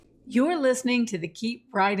You're listening to the Keep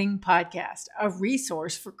Writing Podcast, a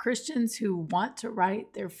resource for Christians who want to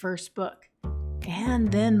write their first book and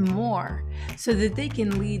then more, so that they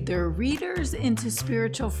can lead their readers into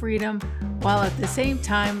spiritual freedom while at the same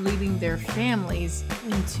time leading their families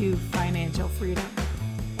into financial freedom.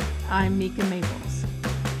 I'm Mika Maples.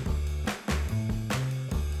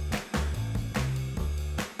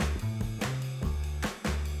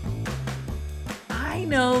 I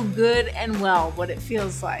know good and well what it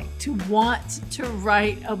feels like to want to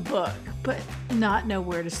write a book, but not know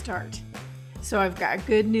where to start. So I've got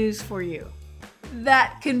good news for you.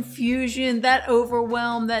 That confusion, that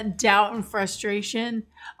overwhelm, that doubt and frustration,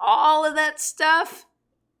 all of that stuff,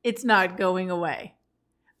 it's not going away.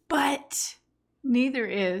 But neither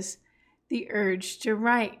is the urge to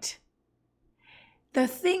write. The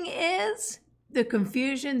thing is, the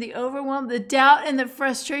confusion, the overwhelm, the doubt, and the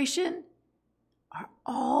frustration are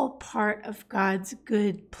all part of God's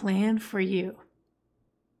good plan for you.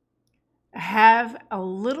 I have a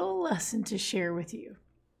little lesson to share with you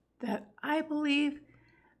that I believe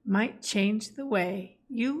might change the way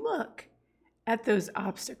you look at those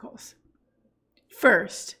obstacles.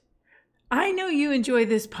 First, I know you enjoy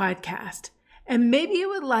this podcast, and maybe you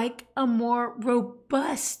would like a more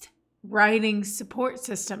robust writing support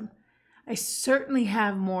system. I certainly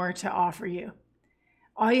have more to offer you.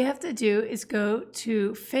 All you have to do is go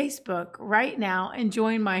to Facebook right now and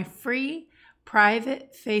join my free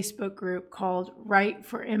private Facebook group called Write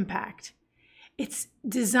for Impact. It's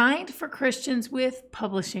designed for Christians with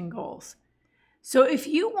publishing goals. So if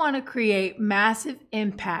you want to create massive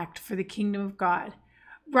impact for the kingdom of God,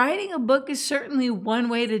 writing a book is certainly one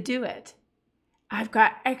way to do it. I've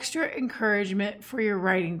got extra encouragement for your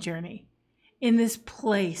writing journey in this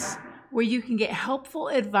place where you can get helpful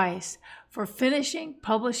advice for finishing,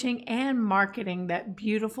 publishing, and marketing that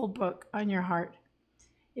beautiful book on your heart.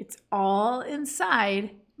 It's all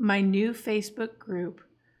inside my new Facebook group,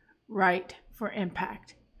 Write for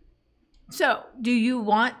Impact. So, do you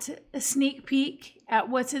want a sneak peek at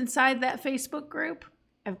what's inside that Facebook group?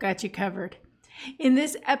 I've got you covered. In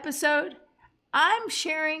this episode, I'm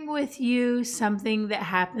sharing with you something that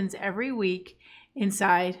happens every week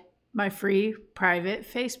inside my free private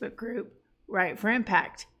Facebook group, Write for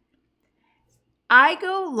Impact. I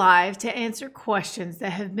go live to answer questions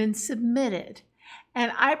that have been submitted,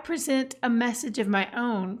 and I present a message of my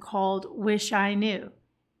own called Wish I Knew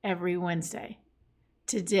every Wednesday.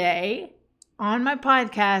 Today, on my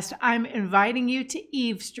podcast, I'm inviting you to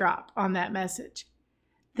eavesdrop on that message.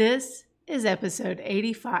 This is episode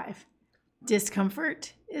 85.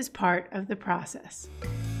 Discomfort is part of the process.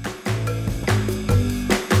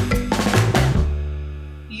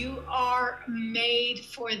 You are made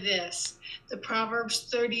for this. The Proverbs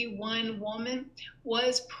 31 woman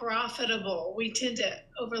was profitable. We tend to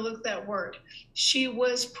overlook that word. She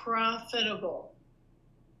was profitable.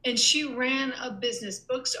 And she ran a business.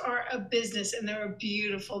 Books are a business, and they're a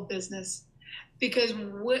beautiful business. Because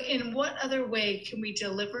in what other way can we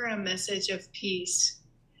deliver a message of peace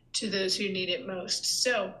to those who need it most?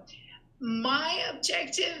 So my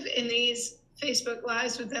objective in these Facebook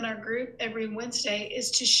Lives within our group every Wednesday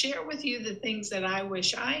is to share with you the things that I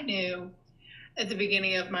wish I knew at the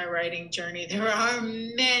beginning of my writing journey. There are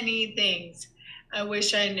many things I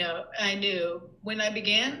wish I knew when I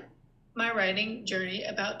began my writing journey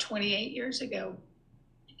about 28 years ago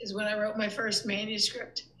is when I wrote my first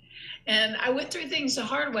manuscript. And I went through things the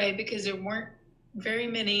hard way because there weren't very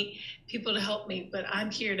many people to help me, but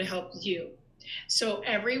I'm here to help you. So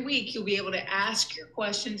every week you'll be able to ask your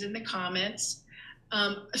questions in the comments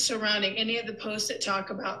surrounding any of the posts that talk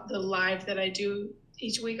about the live that I do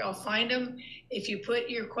each week. I'll find them if you put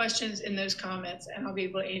your questions in those comments, and I'll be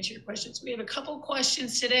able to answer your questions. We have a couple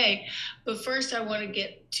questions today, but first I want to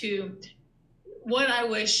get to what I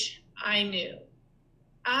wish I knew.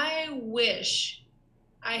 I wish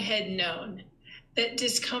I had known that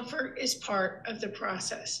discomfort is part of the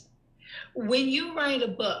process. When you write a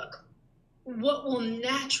book, what will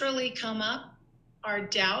naturally come up are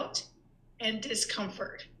doubt and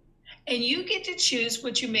discomfort. And you get to choose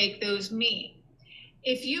what you make those mean.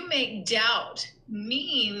 If you make doubt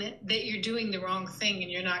mean that you're doing the wrong thing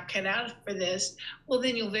and you're not cut out for this, well,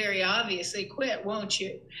 then you'll very obviously quit, won't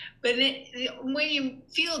you? But when you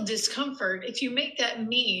feel discomfort, if you make that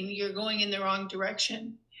mean you're going in the wrong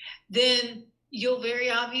direction, then you'll very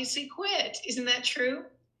obviously quit. Isn't that true?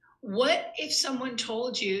 What if someone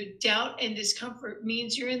told you doubt and discomfort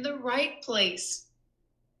means you're in the right place?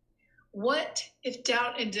 What if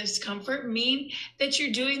doubt and discomfort mean that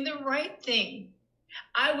you're doing the right thing?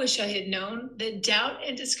 I wish I had known that doubt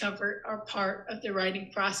and discomfort are part of the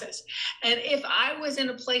writing process. And if I was in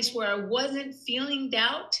a place where I wasn't feeling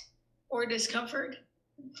doubt or discomfort,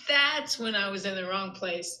 that's when I was in the wrong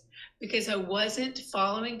place, because I wasn't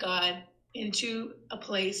following God into a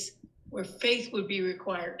place where faith would be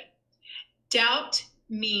required. Doubt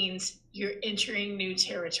means you're entering new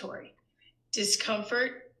territory.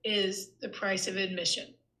 Discomfort is the price of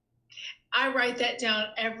admission. I write that down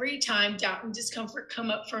every time doubt and discomfort come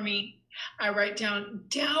up for me. I write down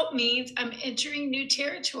doubt means I'm entering new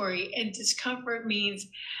territory, and discomfort means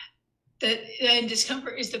and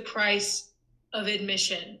discomfort is the price of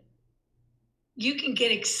admission. You can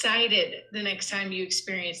get excited the next time you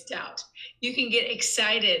experience doubt. You can get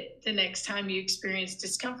excited the next time you experience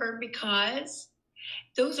discomfort, because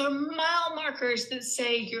those are mile markers that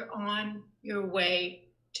say you're on your way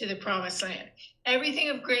to the promised land. Everything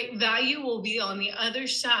of great value will be on the other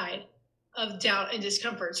side of doubt and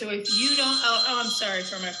discomfort. So if you don't, I'm sorry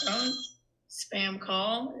for my phone. Spam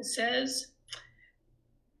call, it says.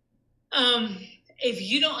 If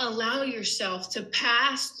you don't allow yourself to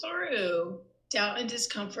pass through doubt and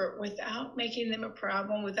discomfort without making them a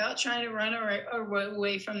problem, without trying to run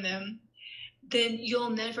away from them, then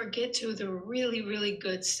you'll never get to the really, really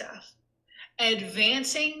good stuff.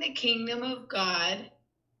 Advancing the kingdom of God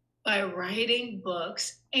by writing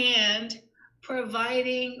books and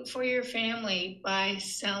providing for your family by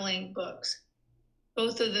selling books.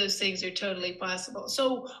 Both of those things are totally possible.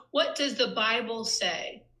 So what does the Bible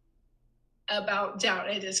say about doubt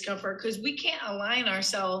and discomfort? Because we can't align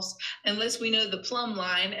ourselves unless we know the plumb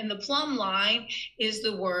line, and the plumb line is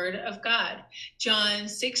the word of God. John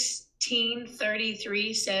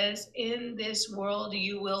 16:33 says, in this world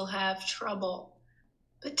you will have trouble,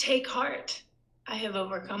 but take heart, I have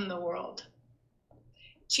overcome the world.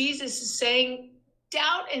 Jesus is saying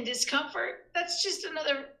doubt and discomfort, that's just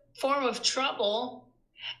another form of trouble,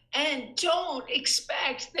 and don't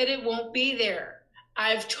expect that it won't be there.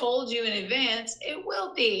 I've told you in advance, it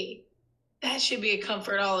will be. That should be a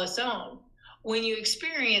comfort all its own. When you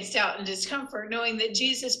experience doubt and discomfort, knowing that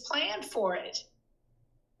Jesus planned for it.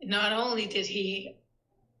 Not only did he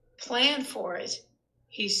plan for it,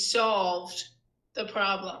 he solved the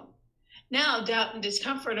problem. Now, doubt and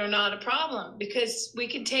discomfort are not a problem, because we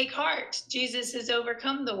can take heart. Jesus has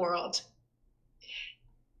overcome the world.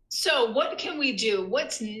 So what can we do?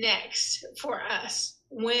 What's next for us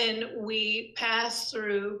when we pass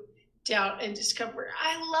through doubt and discomfort?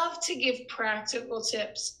 I love to give practical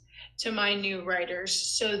tips to my new writers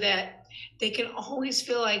so that they can always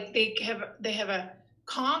feel like they have a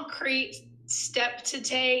concrete step to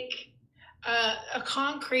take, a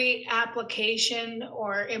concrete application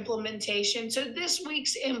or implementation. So this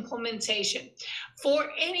week's implementation for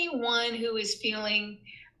anyone who is feeling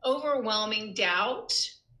overwhelming doubt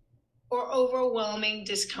or overwhelming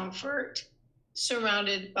discomfort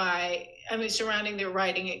surrounding their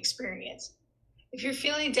writing experience. If you're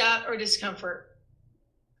feeling doubt or discomfort,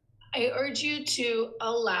 I urge you to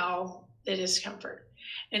allow the discomfort.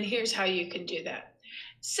 And here's how you can do that.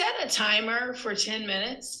 Set a timer for 10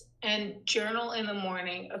 minutes and journal in the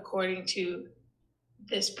morning according to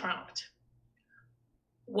this prompt.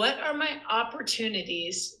 What are my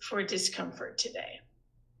opportunities for discomfort today?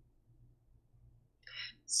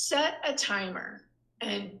 Set a timer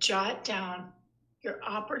and jot down your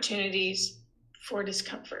opportunities for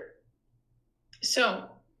discomfort. So,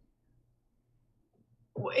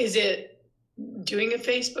 is it doing a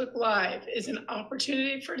Facebook Live is an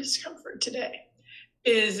opportunity for discomfort today?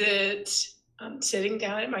 Is it sitting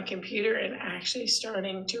down at my computer and actually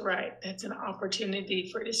starting to write? That's an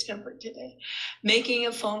opportunity for discomfort today. Making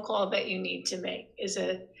a phone call that you need to make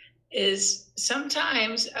is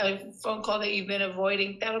sometimes a phone call that you've been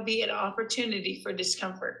avoiding. That'll be an opportunity for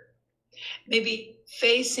discomfort. Maybe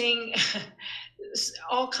facing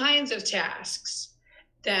all kinds of tasks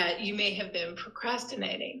that you may have been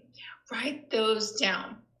procrastinating. Write those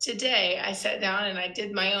down. Today, I sat down and I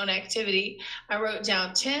did my own activity. I wrote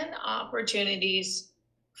down 10 opportunities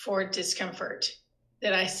for discomfort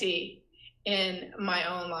that I see in my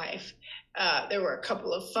own life. There were a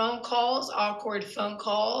couple of phone calls, awkward phone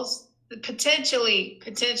calls, potentially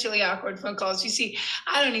awkward phone calls. You see,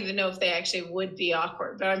 I don't even know if they actually would be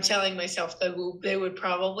awkward, but I'm telling myself that they would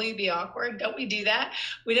probably be awkward. Don't we do that?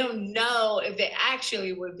 We don't know if they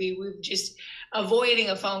actually would be. We're just avoiding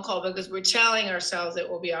a phone call because we're telling ourselves it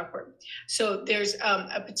will be awkward. So there's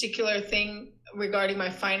a particular thing regarding my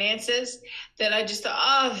finances that I just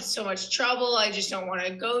thought, it's so much trouble. I just don't want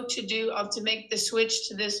to go to make the switch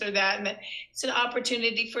to this or that. And it's an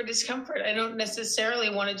opportunity for discomfort. I don't necessarily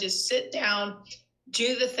want to just sit down,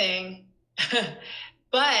 do the thing,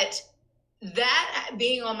 But that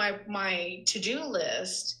being on my to-do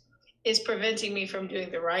list is preventing me from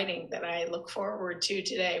doing the writing that I look forward to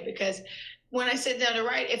today. Because when I sit down to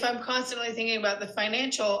write, if I'm constantly thinking about the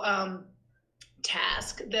financial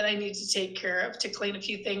task that I need to take care of to clean a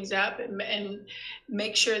few things up and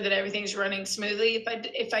make sure that everything's running smoothly.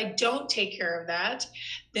 If I don't take care of that,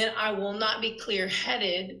 then I will not be clear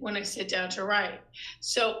headed when I sit down to write.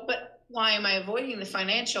 So, but why am I avoiding the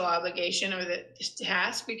financial obligation or the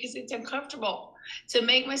task? Because it's uncomfortable to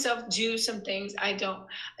make myself do some things I don't.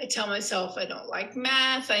 I tell myself I don't like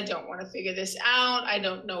math. I don't want to figure this out. I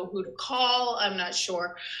don't know who to call. I'm not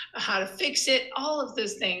sure how to fix it. All of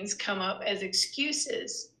those things come up as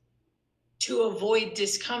excuses to avoid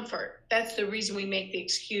discomfort. That's the reason we make the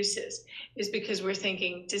excuses, is because we're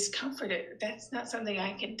thinking discomfort, that's not something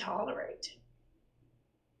I can tolerate.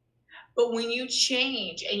 But when you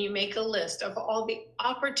change and you make a list of all the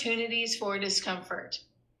opportunities for discomfort,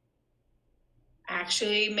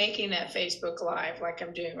 actually making that Facebook Live like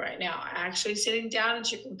I'm doing right now, actually sitting down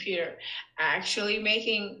at your computer, actually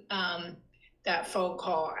making that phone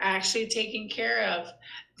call, actually taking care of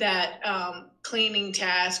that cleaning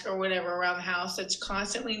task or whatever around the house that's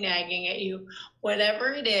constantly nagging at you,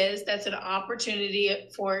 whatever it is, that's an opportunity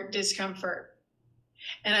for discomfort.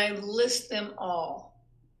 And I list them all.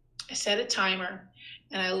 I set a timer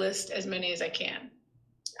and I list as many as I can.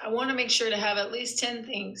 I want to make sure to have at least 10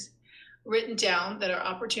 things written down that are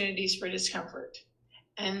opportunities for discomfort.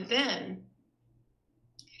 And then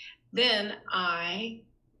I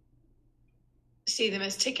see them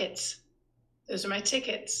as tickets. Those are my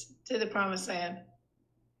tickets to the promised land.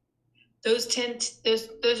 Those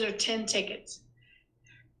are 10 tickets.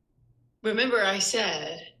 Remember, I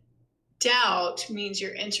said doubt means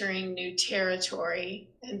you're entering new territory,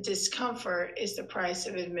 and discomfort is the price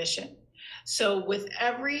of admission. So, with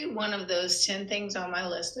every one of those 10 things on my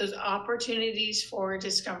list, those opportunities for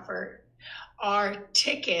discomfort are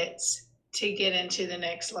tickets to get into the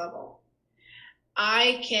next level.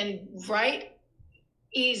 I can write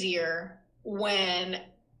easier when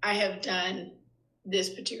I have done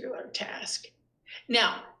this particular task.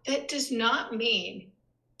 Now, that does not mean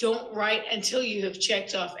don't write until you have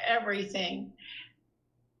checked off everything.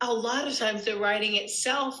 A lot of times, the writing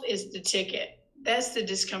itself is the ticket. That's the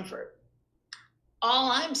discomfort.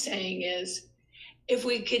 All I'm saying is, if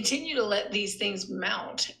we continue to let these things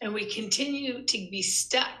mount and we continue to be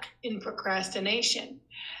stuck in procrastination,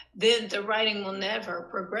 then the writing will never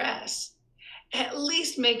progress. At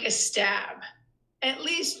least make a stab, at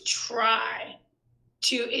least try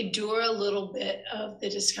to endure a little bit of the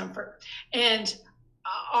discomfort. And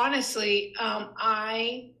honestly,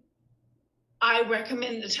 I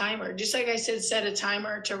recommend the timer. Just like I said, set a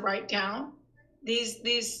timer to write down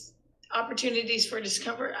these opportunities for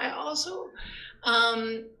discomfort. I also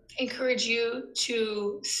encourage you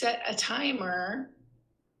to set a timer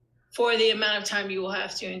for the amount of time you will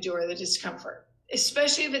have to endure the discomfort,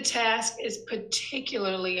 especially if a task is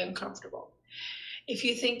particularly uncomfortable. If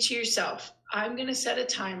you think to yourself, I'm going to set a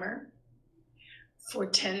timer for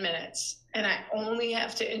 10 minutes and I only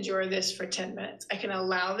have to endure this for 10 minutes. I can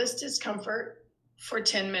allow this discomfort for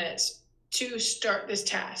 10 minutes to start this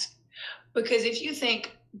task. Because if you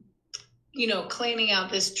think, cleaning out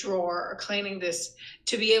this drawer or cleaning this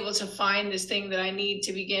to be able to find this thing that I need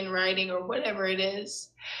to begin writing or whatever it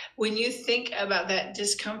is, when you think about that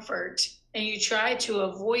discomfort and you try to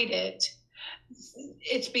avoid it,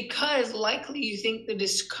 it's because likely you think the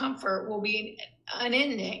discomfort will be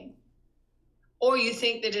unending, or you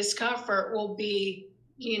think the discomfort will be,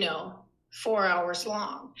 4 hours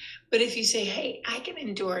long. But if you say, hey, I can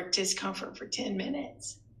endure discomfort for 10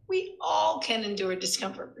 minutes, we all can endure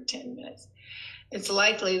discomfort for 10 minutes. It's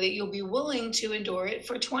likely that you'll be willing to endure it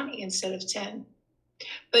for 20 instead of 10.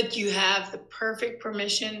 But you have the perfect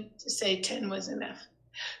permission to say 10 was enough.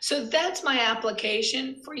 So that's my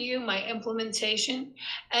application for you, my implementation,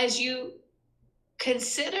 as you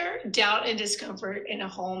consider doubt and discomfort in a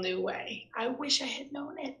whole new way. I wish I had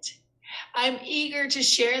known it. I'm eager to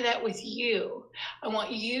share that with you. I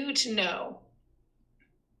want you to know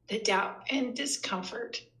that doubt and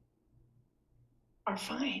discomfort are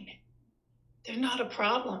fine. They're not a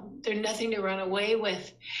problem. They're nothing to run away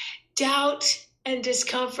with. Doubt and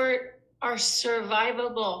discomfort are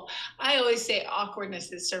survivable. I always say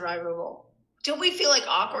awkwardness is survivable. Don't we feel like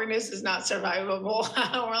awkwardness is not survivable?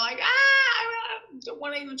 We're like, I don't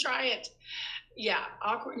want to even try it. Yeah,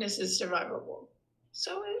 awkwardness is survivable.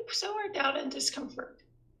 So are doubt and discomfort.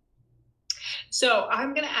 So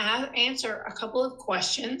I'm going to answer a couple of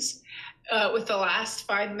questions with the last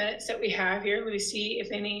 5 minutes that we have here. Let me see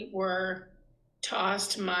if any were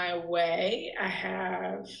tossed my way. I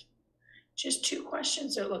have just 2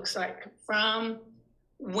 questions, it looks like, from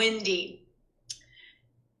Wendy.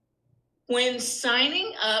 When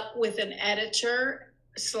signing up with an editor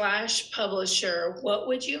slash publisher, what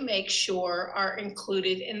would you make sure are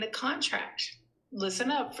included in the contract? Listen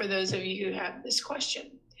up for those of you who have this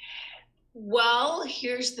question. Well,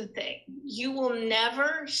 here's the thing. You will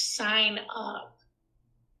never sign up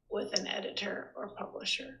with an editor or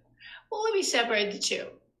publisher. Well, let me separate the two.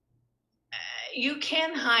 You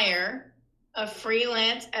can hire a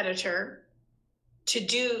freelance editor to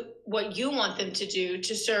do what you want them to do,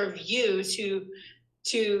 to serve you,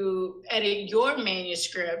 to edit your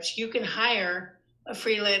manuscript. You can hire a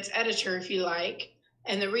freelance editor if you like.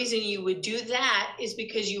 And the reason you would do that is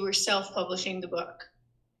because you were self-publishing the book.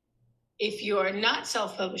 If you are not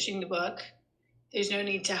self-publishing the book, there's no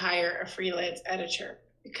need to hire a freelance editor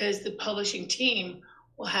because the publishing team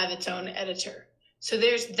will have its own editor. So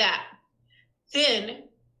there's that. Then,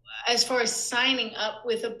 as far as signing up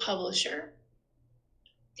with a publisher,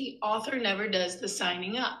 the author never does the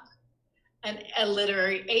signing up. A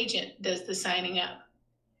literary agent does the signing up.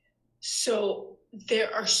 So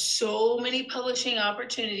there are so many publishing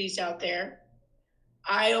opportunities out there.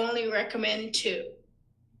 I only recommend 2.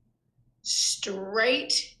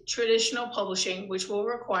 Straight traditional publishing, which will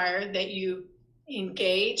require that you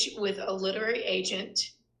engage with a literary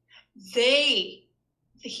agent. He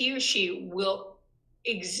or she will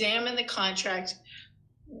examine the contract,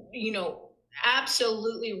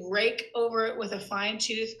 absolutely rake over it with a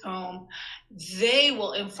fine-tooth comb. They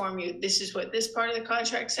will inform you, this is what this part of the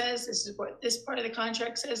contract says, this is what this part of the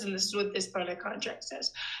contract says, and this is what this part of the contract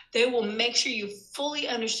says. They will make sure you fully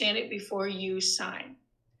understand it before you sign.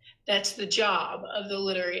 That's the job of the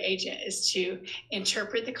literary agent, is to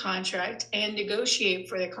interpret the contract and negotiate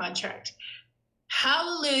for the contract.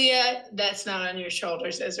 Hallelujah, that's not on your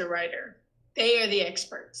shoulders as a writer. They are the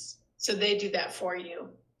experts, so they do that for you.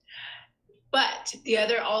 But the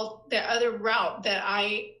other route that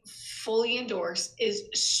I fully endorse is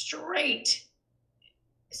straight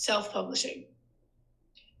self-publishing.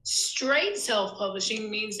 Straight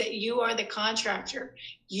self-publishing means that you are the contractor.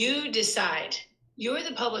 You decide. You're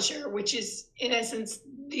the publisher, which is in essence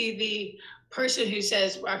the person who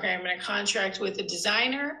says, okay, I'm going to contract with a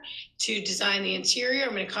designer to design the interior.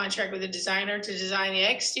 I'm going to contract with a designer to design the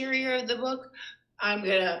exterior of the book. I'm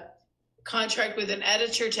going to contract with an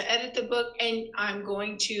editor to edit the book, and I'm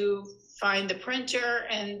going to find the printer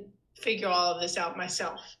and figure all of this out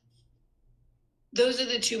myself. Those are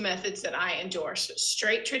the 2 methods that I endorse: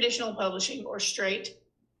 straight traditional publishing or straight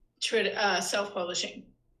self-publishing.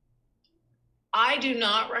 I do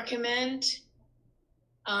not recommend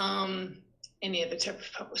any other type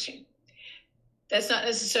of publishing. That's not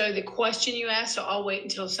necessarily the question you asked, so I'll wait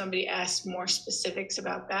until somebody asks more specifics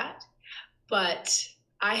about that. But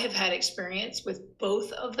I have had experience with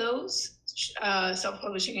both of those,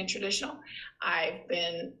 self-publishing and traditional. I've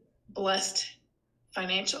been blessed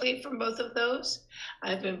financially from both of those.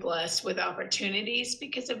 I've been blessed with opportunities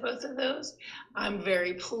because of both of those. I'm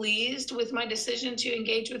very pleased with my decision to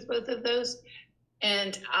engage with both of those.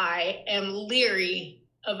 And I am leery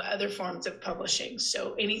of other forms of publishing.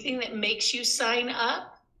 So anything that makes you sign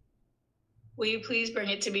up, will you please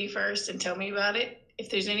bring it to me first and tell me about it?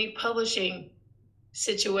 If there's any publishing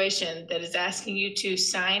situation that is asking you to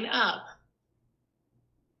sign up,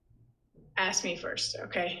 ask me first,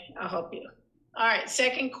 okay? I'll help you. All right,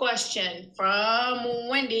 second question from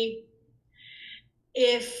Wendy.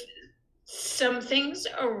 If some things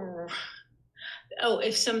arise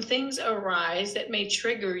that may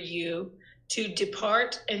trigger you to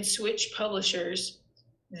depart and switch publishers,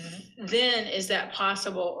 then is that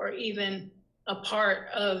possible or even a part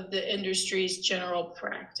of the industry's general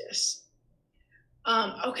practice?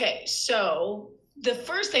 Okay, so the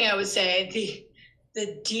first thing I would say,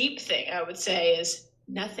 the deep thing I would say is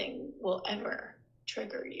nothing will ever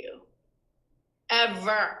trigger you.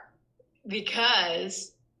 Ever.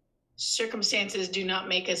 Because circumstances do not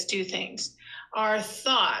make us do things. Our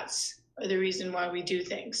thoughts are the reason why we do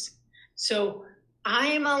things. So I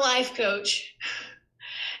am a life coach,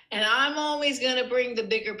 and I'm always going to bring the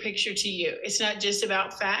bigger picture to you. It's not just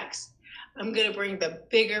about facts. I'm going to bring the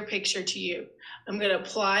bigger picture to you. I'm going to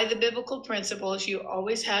apply the biblical principles. You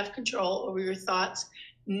always have control over your thoughts.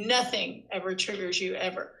 Nothing ever triggers you,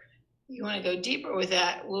 ever. You want to go deeper with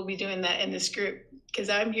that, we'll be doing that in this group, because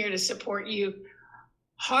I'm here to support you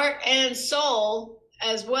heart and soul,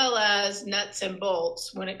 as well as nuts and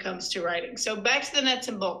bolts when it comes to writing. So back to the nuts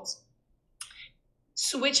and bolts.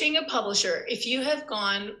 Switching a publisher. If you have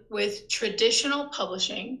gone with traditional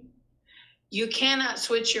publishing, you cannot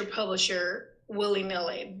switch your publisher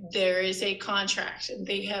willy-nilly. There is a contract, and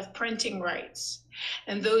they have printing rights.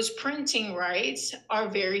 And those printing rights are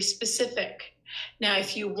very specific. Now,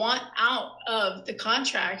 if you want out of the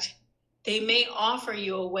contract, they may offer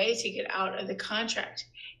you a way to get out of the contract.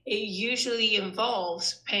 It usually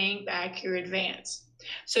involves paying back your advance.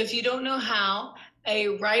 So if you don't know how a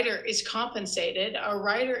writer is compensated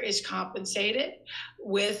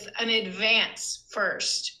with an advance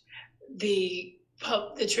first. The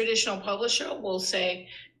traditional publisher will say,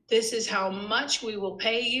 this is how much we will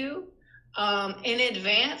pay you in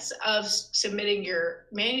advance of submitting your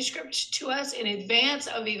manuscript to us, in advance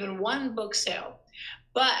of even one book sale.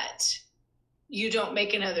 But you don't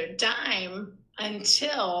make another dime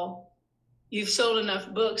until you've sold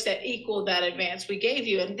enough books that equal that advance we gave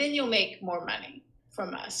you, and then you'll make more money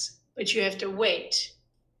from us. But you have to wait.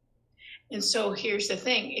 And so here's the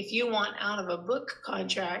thing. If you want out of a book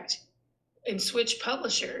contract and switch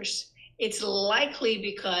publishers, it's likely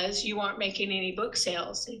because you aren't making any book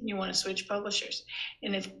sales and you want to switch publishers.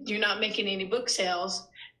 And if you're not making any book sales,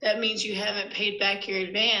 that means you haven't paid back your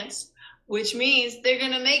advance, which means they're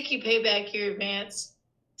going to make you pay back your advance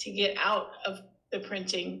to get out of the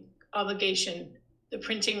printing obligation, the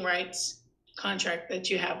printing rights contract that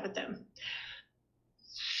you have with them.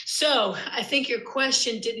 So I think your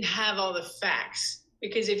question didn't have all the facts,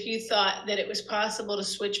 because if you thought that it was possible to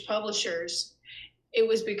switch publishers, it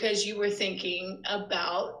was because you were thinking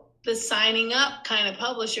about the signing up kind of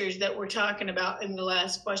publishers that we're talking about in the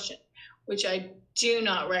last question, which I do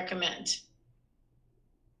not recommend.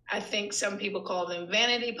 I think some people call them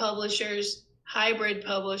vanity publishers, hybrid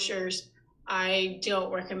publishers. I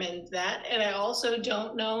don't recommend that. And I also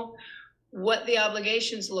don't know what the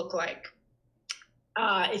obligations look like.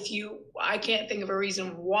 I can't think of a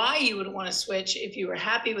reason why you would want to switch if you were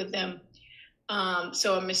happy with them.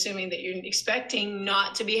 So I'm assuming that you're expecting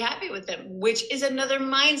not to be happy with them, which is another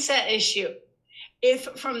mindset issue. If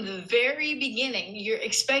from the very beginning you're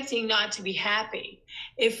expecting not to be happy,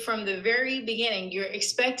 if from the very beginning you're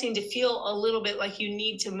expecting to feel a little bit like you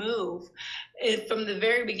need to move, if from the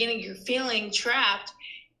very beginning you're feeling trapped,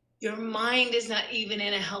 your mind is not even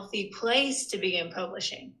in a healthy place to begin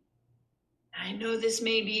publishing. I know this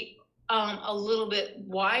may be a little bit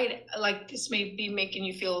wide, like this may be making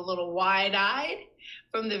you feel a little wide-eyed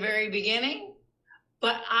from the very beginning,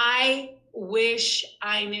 but I wish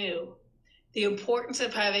I knew the importance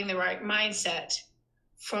of having the right mindset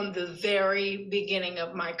from the very beginning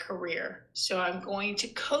of my career. So I'm going to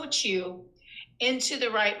coach you into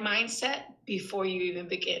the right mindset before you even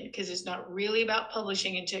begin, because it's not really about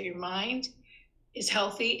publishing until your mind is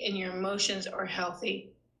healthy and your emotions are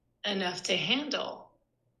healthy enough to handle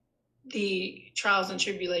the trials and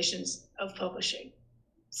tribulations of publishing.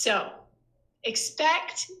 So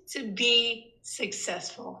expect to be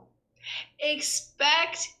successful.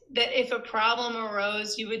 Expect that if a problem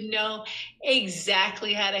arose, you would know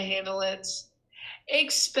exactly how to handle it.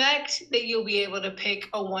 Expect that you'll be able to pick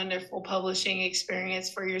a wonderful publishing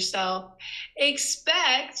experience for yourself.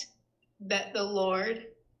 Expect that the Lord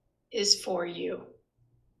is for you,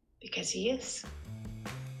 because He is.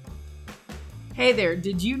 Hey there,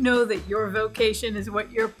 did you know that your vocation is what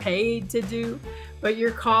you're paid to do, but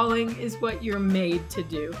your calling is what you're made to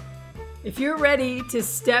do? If you're ready to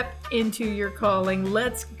step into your calling,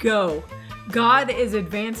 let's go. God is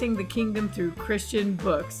advancing the kingdom through Christian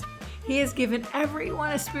books. He has given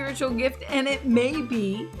everyone a spiritual gift, and it may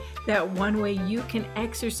be that one way you can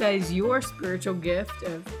exercise your spiritual gift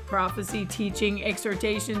of prophecy, teaching,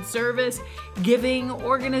 exhortation, service, giving,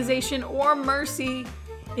 organization, or mercy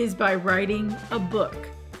is by writing a book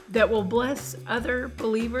that will bless other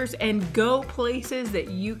believers and go places that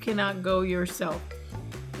you cannot go yourself.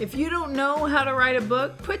 If you don't know how to write a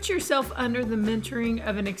book, put yourself under the mentoring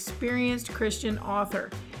of an experienced Christian author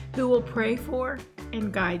who will pray for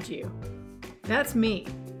and guide you. That's me.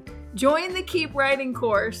 Join the Keep Writing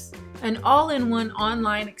course, an all-in-one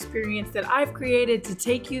online experience that I've created to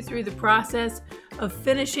take you through the process of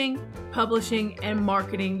finishing, publishing, and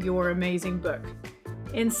marketing your amazing book.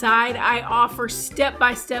 Inside, I offer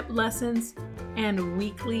step-by-step lessons and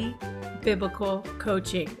weekly biblical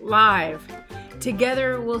coaching live.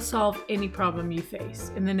 Together, we'll solve any problem you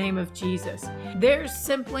face in the name of Jesus. There's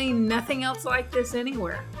simply nothing else like this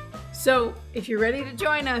anywhere. So if you're ready to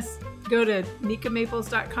join us, go to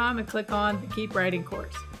nikamaples.com and click on the Keep Writing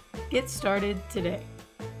course. Get started today.